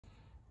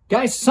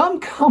Guys, some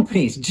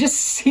companies just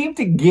seem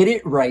to get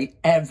it right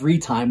every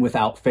time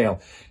without fail.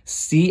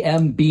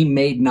 CMB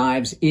Made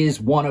Knives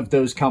is one of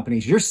those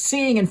companies. You're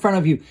seeing in front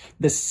of you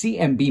the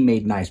CMB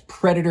Made Knives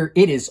Predator.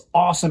 It is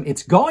awesome.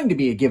 It's going to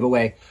be a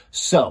giveaway.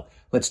 So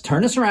let's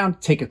turn this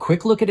around, take a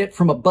quick look at it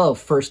from above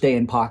first day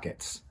in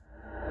pockets.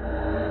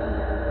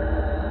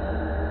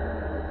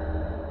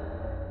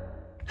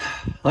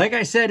 Like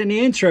I said in the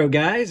intro,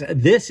 guys,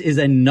 this is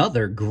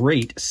another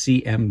great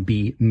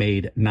CMB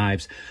Made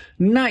Knives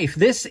knife.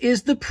 This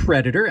is the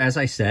Predator, as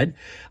I said.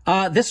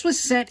 This was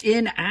sent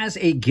in as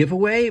a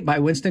giveaway by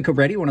Winston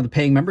Cobretti, one of the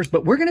paying members,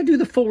 but we're going to do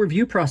the full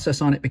review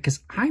process on it because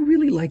I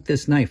really like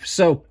this knife.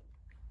 So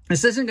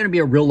this isn't going to be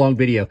a real long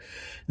video.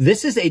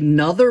 This is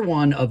another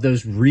one of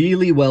those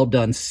really well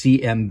done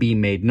CMB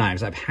made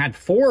knives. I've had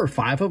 4 or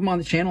 5 of them on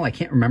the channel. I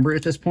can't remember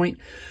at this point,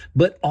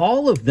 but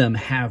all of them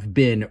have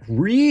been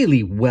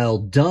really well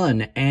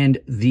done, and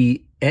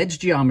the edge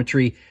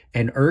geometry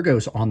and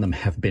ergos on them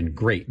have been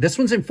great. This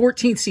one's in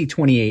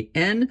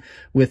 14C28N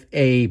with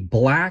a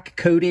black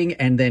coating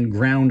and then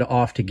ground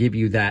off to give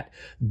you that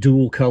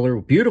dual color,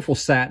 beautiful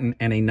satin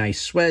and a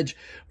nice swedge.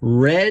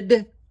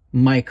 Red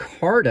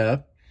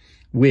micarta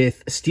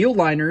with steel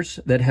liners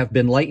that have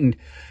been lightened.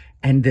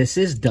 And this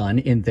is done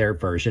in their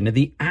version of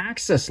the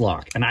Access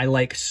Lock. And I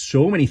like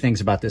so many things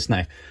about this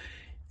knife.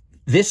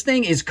 This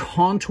thing is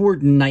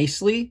contoured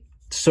nicely.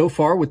 So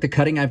far with the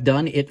cutting I've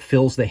done, it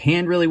fills the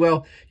hand really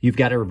well. You've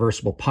got a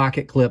reversible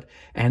pocket clip,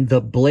 and the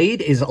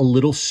blade is a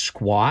little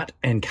squat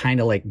and kind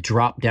of like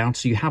drop down.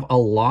 So you have a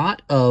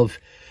lot of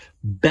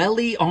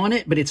belly on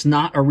it, but it's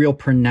not a real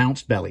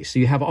pronounced belly. So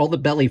you have all the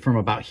belly from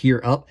about here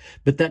up,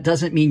 but that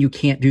doesn't mean you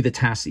can't do the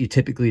tasks that you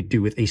typically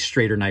do with a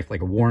straighter knife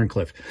like a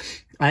Wharncliffe.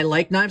 I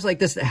like knives like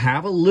this that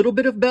have a little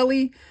bit of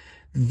belly,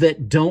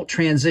 that don't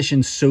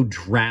transition so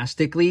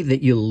drastically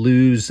that you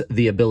lose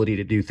the ability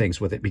to do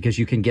things with it, because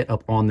you can get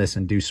up on this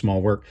and do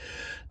small work.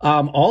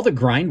 All the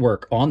grind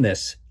work on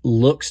this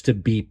looks to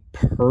be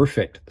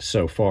perfect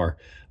so far.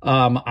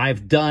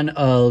 I've done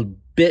a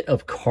bit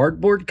of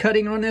cardboard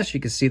cutting on this. You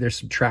can see there's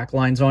some track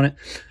lines on it.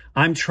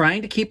 I'm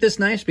trying to keep this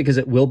nice because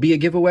it will be a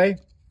giveaway.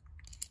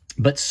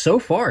 But so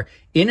far,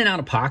 in and out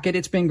of pocket,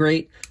 it's been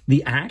great.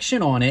 The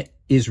action on it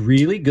is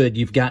really good.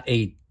 You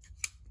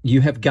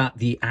have got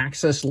the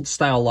Access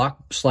style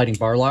lock, sliding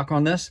bar lock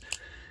on this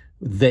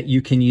that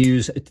you can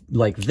use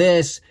like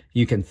this.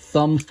 You can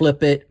thumb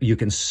flip it. You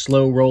can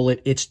slow roll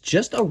it. It's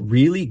just a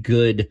really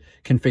good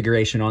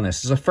configuration on this.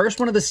 This is the first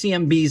one of the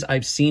CMBs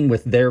I've seen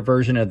with their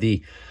version of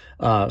the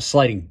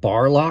sliding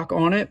bar lock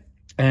on it.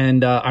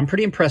 And I'm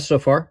pretty impressed so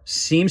far.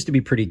 Seems to be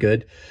pretty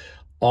good.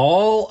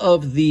 All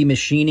of the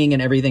machining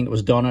and everything that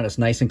was done on it's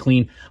nice and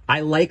clean.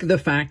 I like the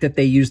fact that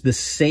they used the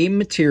same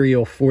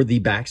material for the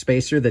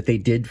backspacer that they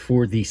did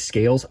for the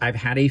scales. I've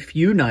had a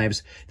few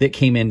knives that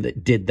came in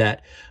that did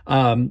that.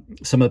 Some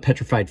of the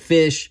petrified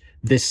fish,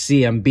 this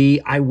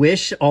CMB. I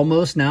wish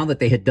almost now that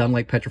they had done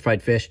like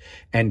petrified fish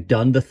and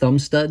done the thumb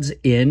studs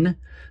in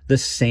the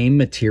same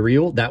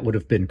material. That would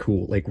have been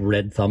cool, like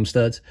red thumb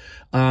studs.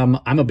 I'm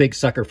a big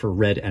sucker for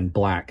red and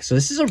black. So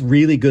this is a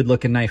really good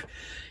looking knife.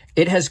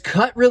 It has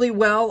cut really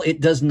well.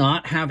 It does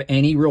not have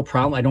any real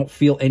problem. I don't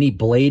feel any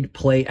blade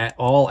play at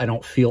all. I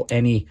don't feel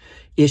any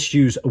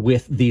issues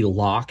with the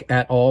lock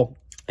at all.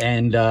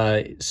 And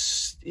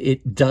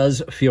it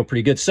does feel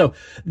pretty good. So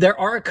there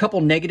are a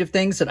couple negative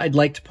things that I'd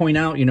like to point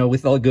out. You know,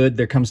 with all good,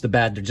 there comes the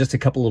bad. There's just a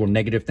couple little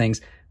negative things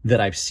that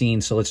I've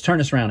seen. So let's turn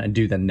this around and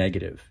do the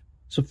negative.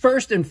 So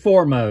first and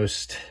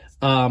foremost,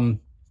 I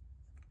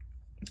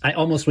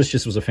almost wish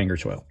this was a finger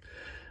choil.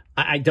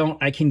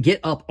 I can get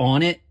up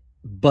on it,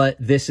 but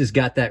this has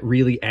got that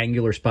really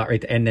angular spot right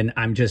there. And then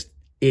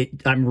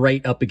I'm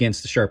right up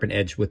against the sharpened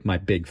edge with my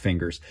big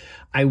fingers.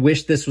 I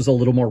wish this was a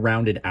little more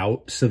rounded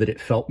out so that it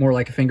felt more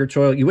like a finger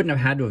choil. You wouldn't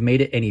have had to have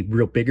made it any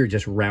real bigger,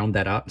 just round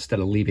that out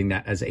instead of leaving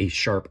that as a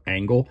sharp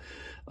angle,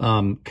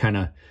 kind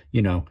of,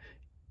 you know,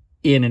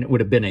 in, and it would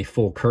have been a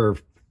full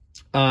curve.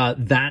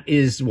 That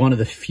is one of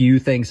the few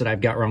things that I've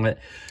got wrong with it.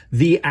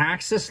 The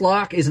Access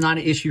Lock is not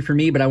an issue for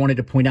me, but I wanted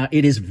to point out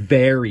it is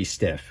very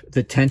stiff.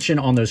 The tension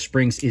on those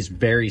springs is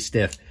very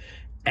stiff,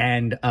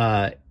 and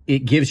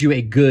it gives you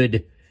a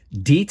good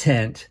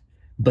detent,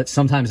 but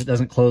sometimes it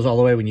doesn't close all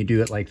the way when you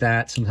do it like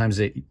that. Sometimes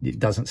it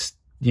doesn't,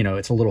 you know,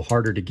 it's a little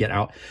harder to get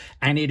out,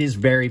 and it is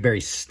very,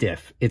 very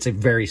stiff. It's a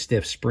very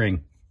stiff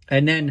spring.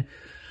 And then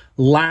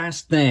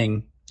last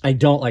thing, I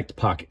don't like the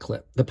pocket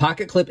clip. The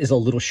pocket clip is a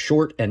little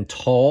short and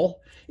tall,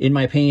 in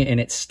my opinion, and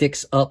it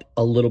sticks up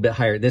a little bit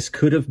higher. This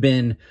could have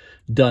been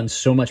done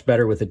so much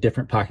better with a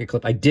different pocket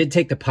clip. I did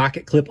take the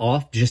pocket clip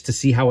off just to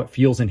see how it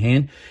feels in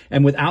hand,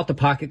 and without the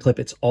pocket clip,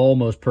 it's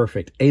almost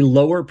perfect. A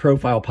lower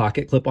profile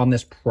pocket clip on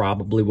this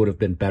probably would have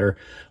been better,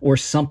 or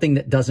something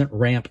that doesn't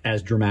ramp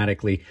as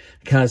dramatically,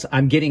 because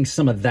I'm getting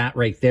some of that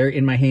right there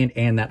in my hand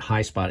and that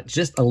high spot. It's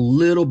just a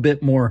little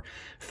bit more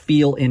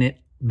feel in it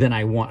than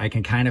I want. I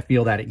can kind of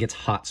feel that it gets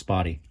hot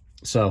spotty.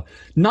 So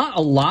not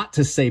a lot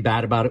to say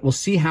bad about it. We'll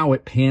see how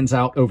it pans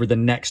out over the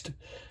next,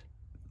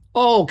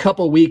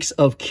 couple weeks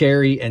of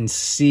carry and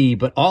see.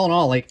 But all in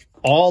all, like,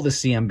 all the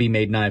CMB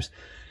made knives,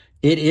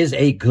 it is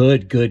a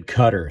good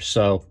cutter.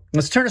 So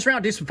let's turn this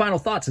around, do some final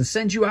thoughts, and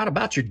send you out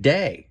about your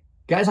day.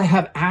 Guys, I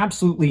have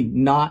absolutely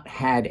not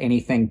had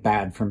anything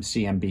bad from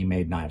CMB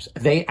made knives.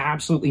 They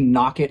absolutely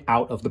knock it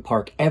out of the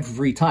park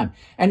every time.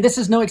 And this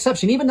is no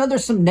exception. Even though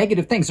there's some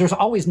negative things, there's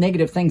always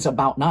negative things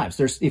about knives.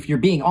 If you're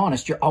being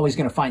honest, you're always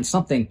going to find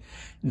something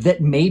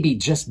that maybe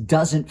just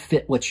doesn't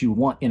fit what you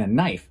want in a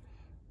knife.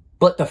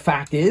 But the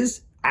fact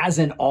is, as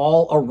an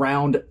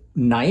all-around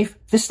knife,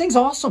 this thing's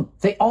awesome.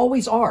 They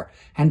always are.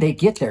 And they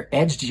get their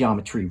edge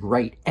geometry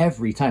right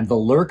every time. The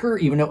lurker,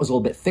 even though it was a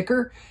little bit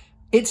thicker,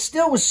 it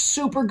still was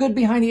super good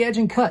behind the edge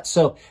and cut.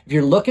 So if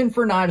you're looking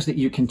for knives that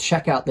you can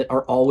check out that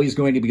are always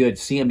going to be good,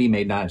 CMB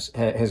made knives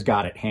has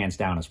got it hands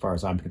down as far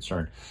as I'm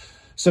concerned.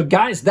 So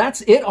guys,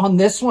 that's it on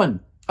this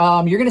one.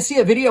 You're going to see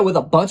a video with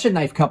a bunch of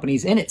knife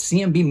companies in it.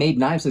 CMB made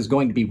knives is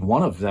going to be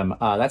one of them.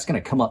 That's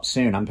going to come up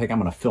soon. I'm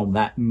going to film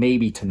that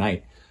maybe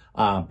tonight.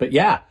 But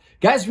yeah,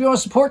 guys, if you want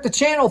to support the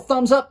channel,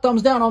 thumbs up,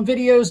 thumbs down on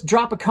videos,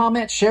 drop a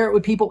comment, share it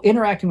with people.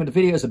 Interacting with the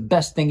video is the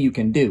best thing you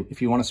can do.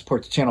 If you want to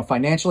support the channel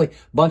financially,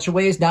 bunch of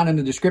ways down in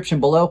the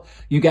description below.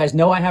 You guys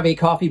know I have a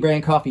Coffee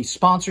Brand Coffee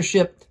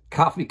sponsorship.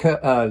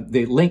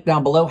 The link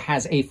down below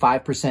has a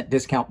 5%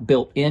 discount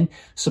built in.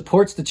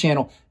 Supports the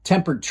channel.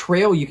 Tempered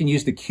Trail, you can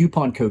use the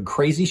coupon code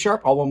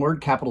CrazySharp, all one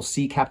word, capital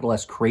C, capital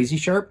S,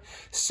 CrazySharp.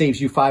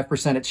 Saves you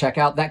 5% at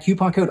checkout. That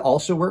coupon code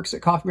also works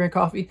at Coffee Brand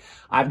Coffee.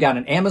 I've got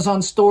an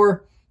Amazon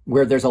store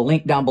where there's a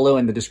link down below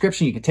in the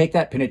description. You can take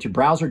that, pin it to your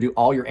browser, do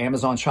all your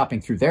Amazon shopping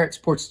through there. It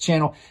supports the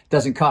channel,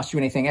 doesn't cost you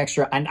anything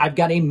extra. And I've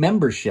got a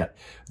membership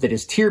that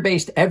is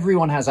tier-based.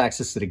 Everyone has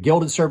access to the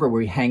Gilded server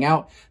where we hang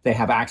out. They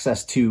have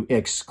access to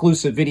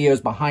exclusive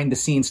videos,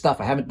 behind-the-scenes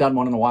stuff. I haven't done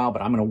one in a while,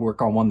 but I'm going to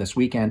work on one this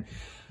weekend.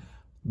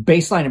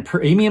 Baseline and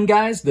Premium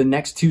guys, the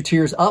next 2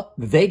 tiers up,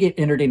 they get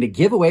entered into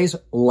giveaways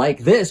like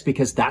this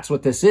because that's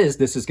what this is.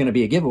 This is going to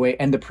be a giveaway.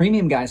 And the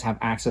Premium guys have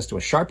access to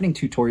a sharpening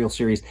tutorial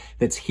series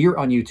that's here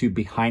on YouTube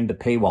behind the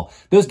paywall.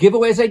 Those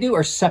giveaways I do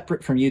are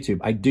separate from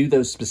YouTube. I do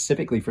those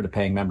specifically for the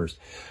paying members.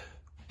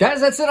 Guys,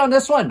 that's it on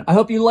this one. I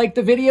hope you liked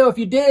the video. If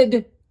you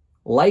did,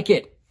 like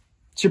it.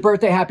 It's your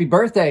birthday. Happy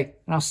birthday.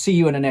 And I'll see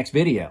you in the next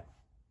video.